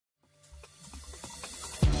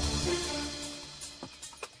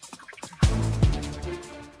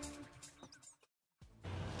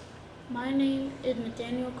My name is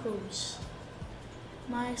Nathaniel Cruz.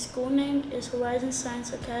 My school name is Horizon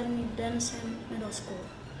Science Academy Denison Middle School.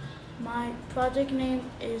 My project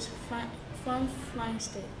name is From Flying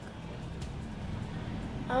Stick.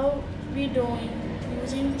 I'll be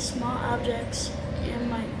using small objects in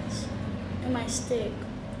my stick.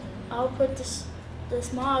 I'll put the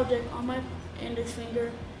small object on my index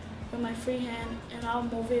finger with my free hand, and I'll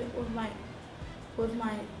move it with my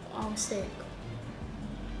stick.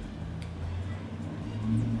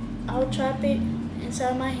 I'll trap it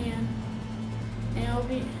inside my hand, and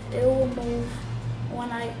it will move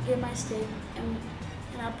when I get my stick and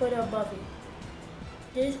I put it above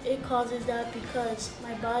it. It causes that because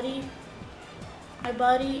my body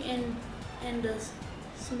and the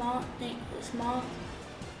small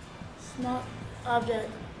object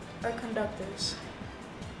are conductors.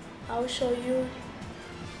 I'll show you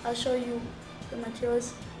the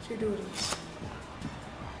materials to do this.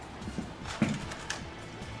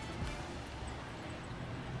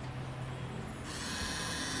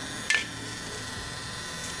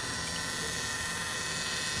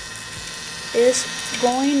 It's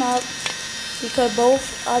going up because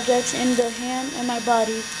both objects in the hand and my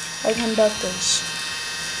body are conductors.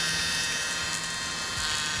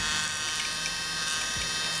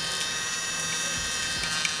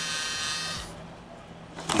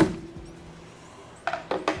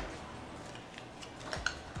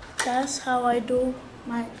 That's how I do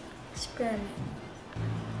my experiment.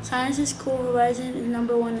 Science is cool. Horizon is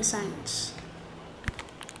 #1 in science.